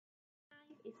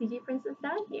ACG Princess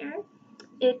Dad here.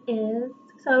 It is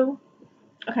so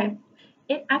okay.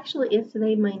 It actually is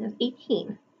today minus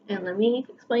 18, and let me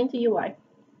explain to you why.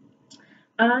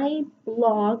 I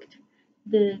blogged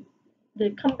the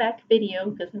the comeback video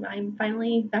because I'm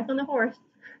finally back on the horse.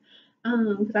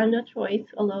 Because I have no choice.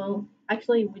 Although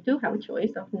actually we do have a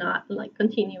choice of not like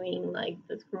continuing like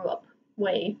the screw up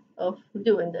way of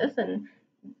doing this, and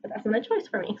but that's not a choice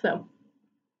for me. So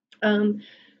um,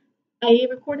 I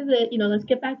recorded it. Let's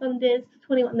get back on this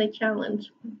 21-day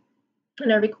challenge,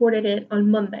 and I recorded it on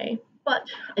Monday, but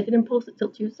I didn't post it till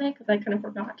Tuesday because I kind of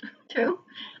forgot to.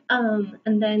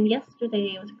 And then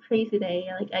yesterday was a crazy day.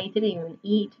 Like I didn't even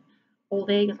eat all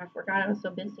day because I forgot I was so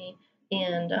busy,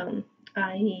 and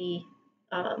I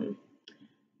um,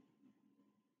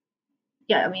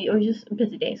 yeah, I mean it was just a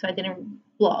busy day, so I didn't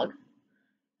vlog.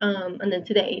 And then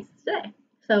today is today.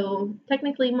 So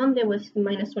technically Monday was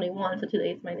minus 21, so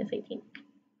today is minus 18.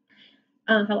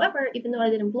 However, even though I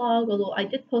didn't vlog, although I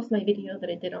did post my video that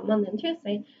I did on Monday and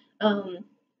Tuesday, um,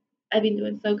 I've been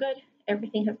doing so good.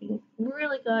 Everything has been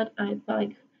really good. I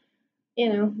like,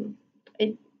 you know,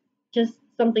 it just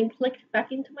something clicked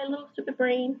back into my little stupid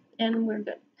brain, and we're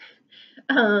good.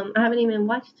 I haven't even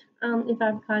watched if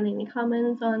I've gotten any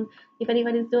comments on if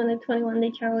anybody's doing a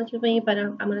 21-day challenge with me, but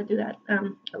I'm gonna do that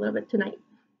a little bit tonight.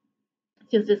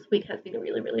 Just this week has been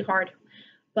really, really hard,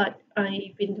 but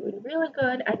I've been doing really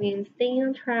good. I've been staying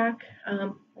on track.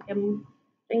 Like I'm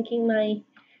drinking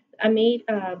I made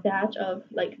a batch of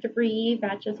like 3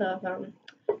 batches of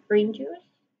green juice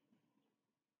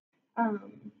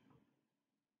um,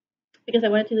 because I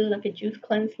wanted to do like a juice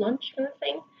cleanse lunch kind of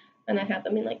thing, and I have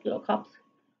them in like little cups.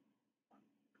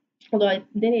 Although I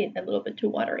did it a little bit too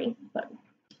watery, but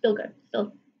still good.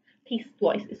 Still taste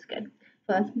wise is good.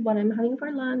 So that's what I'm having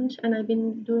for lunch, and I've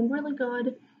been doing really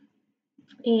good.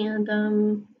 And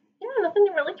yeah, nothing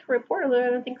really to report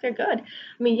other than things are good.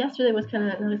 I mean, yesterday was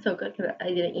kind of not so good because I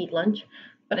didn't eat lunch,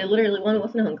 but I literally one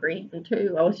wasn't hungry, and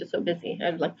two I was just so busy I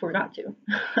like forgot to.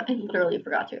 I literally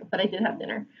forgot to, but I did have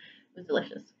dinner. It was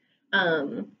delicious.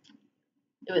 Um,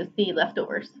 it was the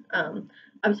leftovers. I'm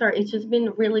sorry, it's just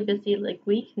been really busy like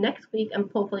week. Next week I'm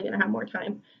hopefully gonna have more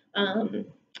time. Um,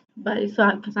 but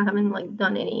so because I haven't like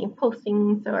done any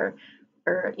postings or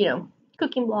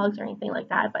cooking blogs or anything like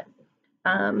that, but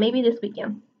maybe this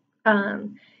weekend.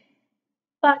 Um,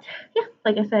 but yeah,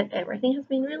 like I said, everything has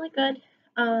been really good.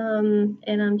 And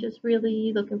I'm just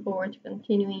really looking forward to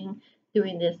continuing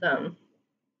doing this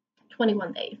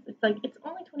 21 days. It's like it's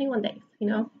only 21 days.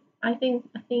 I think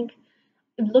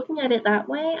looking at it that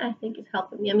way, I think it's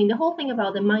helping me. I mean, the whole thing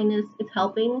about the minus is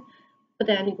helping, but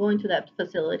then going to that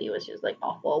facility was just like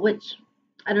awful. Which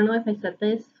I don't know if I said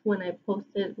this when I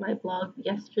posted my blog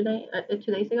yesterday, 2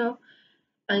 days ago.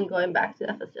 I'm going back to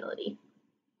that facility.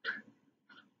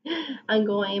 I'm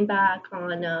going back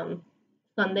on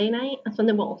Sunday night,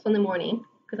 Sunday morning,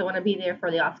 because I want to be there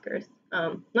for the Oscars.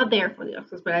 Not there for the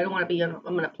Oscars, but I don't want to be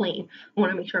on a plane. I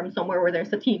want to make sure I'm somewhere where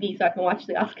there's a TV so I can watch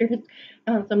the Oscars.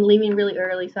 So I'm leaving really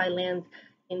early, so I land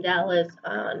in Dallas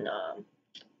on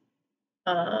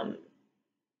um,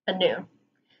 at noon.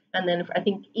 And then I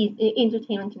think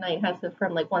entertainment tonight has it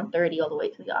from like 1:30 all the way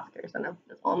to the Oscars, and that's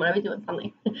all I'm gonna be doing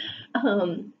Sunday.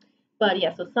 um, but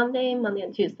yeah, so Sunday, Monday,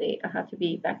 and Tuesday I have to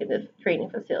be back in the training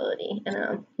facility,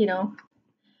 and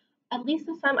at least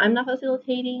this time I'm not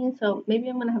facilitating, so maybe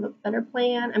I'm gonna have a better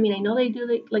plan. I mean, I know they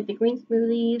do like the green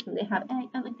smoothies, and they have egg,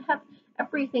 and like they have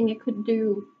everything it could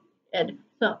do, Ed.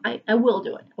 So I will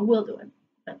do it. I will do it.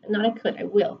 Not I could. I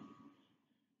will.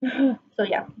 So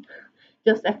yeah,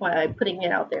 just FYI, putting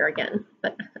it out there again.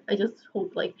 But I just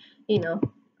hope, like, you know,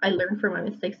 I learned from my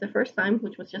mistakes the first time,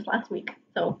 which was just last week.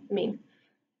 So, I mean,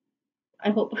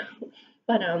 I hope.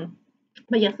 but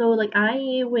yeah. So like,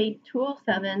 I weighed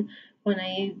 207 when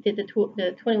I did the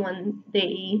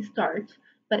 21-day start.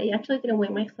 But I actually didn't weigh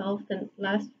myself the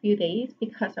last few days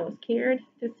because I was scared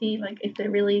to see like if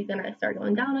they're really gonna start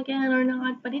going down again or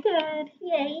not. But it did,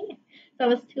 yay! So I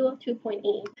was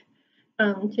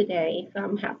 202.8 today, so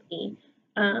I'm happy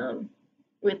um,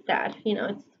 with that.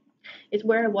 It's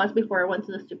where I was before I went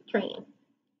to the stupid train.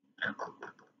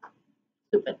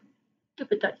 Stupid,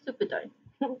 stupid time.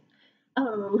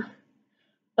 um,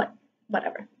 but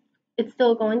whatever. It's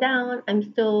still going down. I'm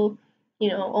still,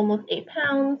 almost 8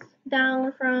 pounds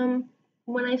down from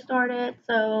when I started.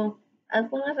 So as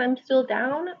long as I'm still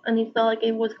down and it's not like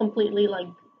it was completely like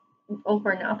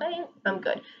over nothing, I'm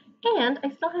good. And I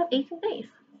still have 18 days.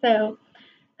 So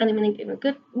and I'm in a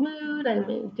good mood.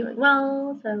 I'm doing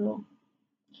well. So,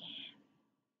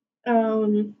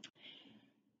 um,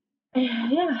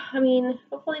 yeah, I mean,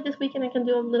 hopefully this weekend I can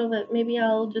do a little bit. Maybe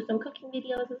I'll do some cooking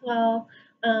videos as well.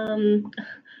 Um,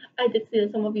 I did see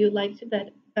that some of you liked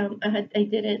that. I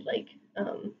did it like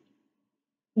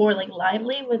more like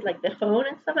lively with like the phone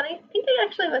and stuff, and I think it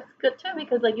actually was good too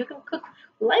because like you can cook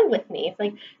live with me. It's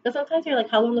like because sometimes you're like,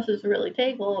 how long does this really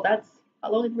take? Well, that's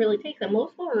how long it really takes, and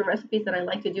most of the recipes that I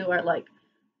like to do are like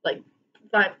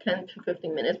 5, 10 to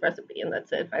 15 minutes recipe, and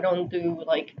that's it. I don't do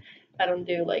like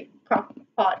crock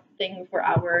pot things for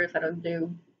hours. I don't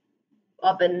do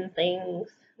oven things.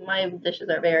 My dishes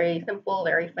are very simple,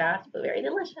 very fast, but very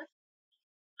delicious.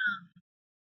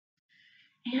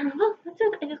 And well, that's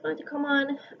it. I just wanted to come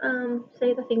on,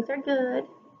 say that things are good.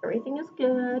 Everything is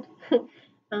good.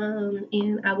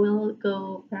 And I will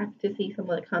go back to see some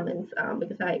of the comments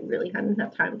because I really hadn't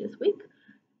had time this week.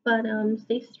 But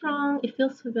stay strong. It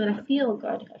feels so good. I feel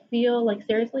good. I feel like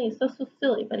seriously, it's so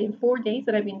silly. But in 4 days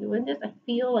that I've been doing this, I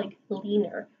feel like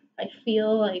leaner. I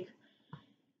feel like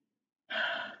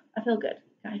I feel good,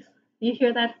 guys. You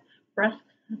hear that breath?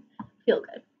 Feel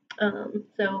good.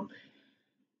 So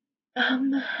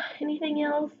um, anything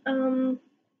else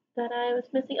that I was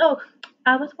missing? Oh,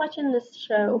 I was watching this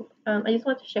show. I just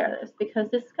want to share this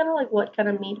because this is kind of like what kind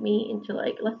of made me into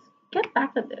like let's get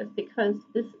back at this because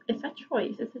this it's a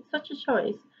choice. It's such a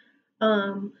choice.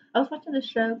 I was watching this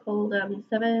show called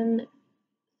 7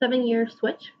 Year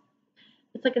Switch.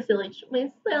 It's like a silly, I mean,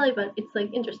 it's silly, but it's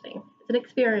like interesting. It's an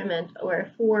experiment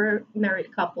where four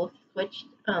married couples switched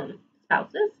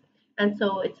spouses, and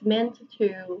so it's meant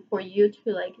to for you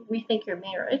to like rethink your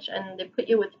marriage, and they put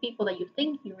you with people that you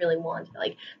think you really want.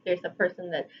 Like there's a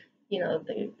person that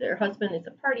their husband is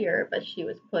a partier, but she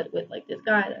was put with like this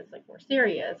guy that's like more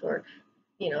serious, or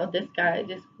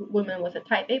this woman was a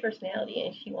type A personality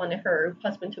and she wanted her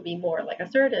husband to be more like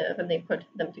assertive, and they put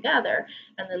them together,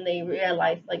 and then they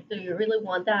realized like, do you really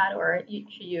want that, or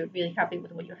should you really happy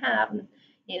with what you have, and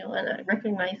I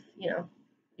recognize, your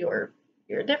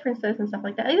your differences and stuff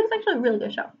like that. It was actually a really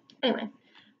good show. Anyway,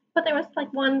 but there was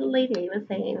like one lady was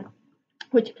saying,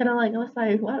 which kind of like I was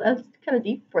like, wow, that's kind of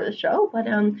deep for the show, but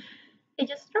it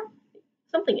just struck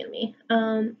something in me.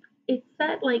 It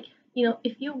said like,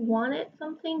 if you wanted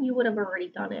something, you would have already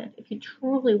done it. If you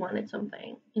truly wanted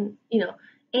something, and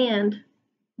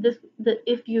the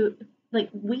if you like,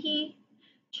 we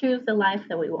choose the life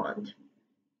that we want,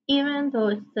 even though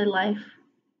it's the life,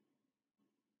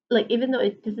 like even though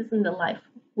this isn't the life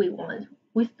we want,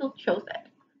 we still chose it.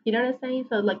 You know what I'm saying?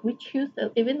 So like we choose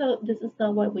it, even though this is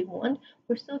not what we want,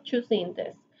 we're still choosing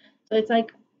this. So it's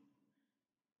like,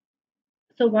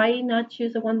 so why not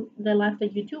choose the life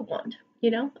that you do want? I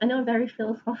know, very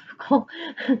philosophical,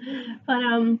 but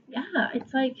yeah,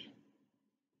 it's like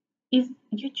is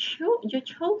you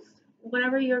chose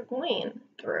whatever you're going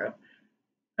through,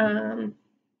 um,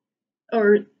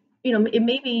 or it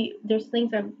maybe there's things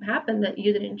that happen that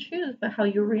you didn't choose, but how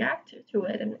you react to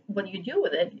it and what you do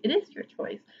with it, it is your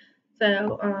choice.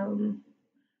 So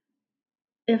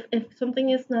if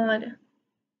something is not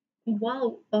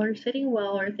well or sitting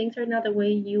well or things are not the way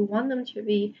you want them to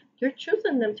be, you're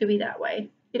choosing them to be that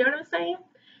way. You know what I'm saying?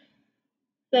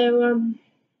 So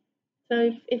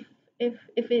if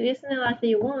it isn't the life that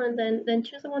you want, then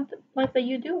choose the life that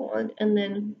you do want, and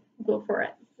then go for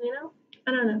it.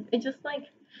 I don't know. It's just like,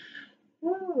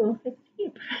 whoa, it's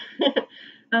deep.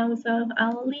 So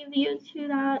I'll leave you to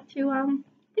that to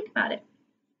think about it,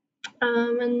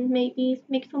 and maybe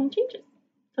make some changes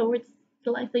towards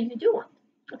the life that you do want.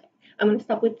 Okay, I'm gonna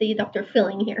stop with the Dr.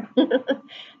 Filling here.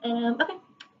 Okay,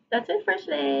 that's it for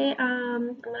today.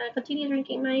 I'm gonna continue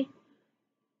drinking my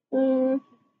mm,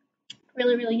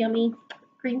 really really yummy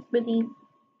green smoothie,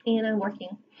 and I'm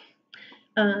working.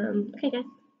 Okay, guys,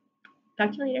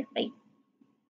 talk to you later. Bye.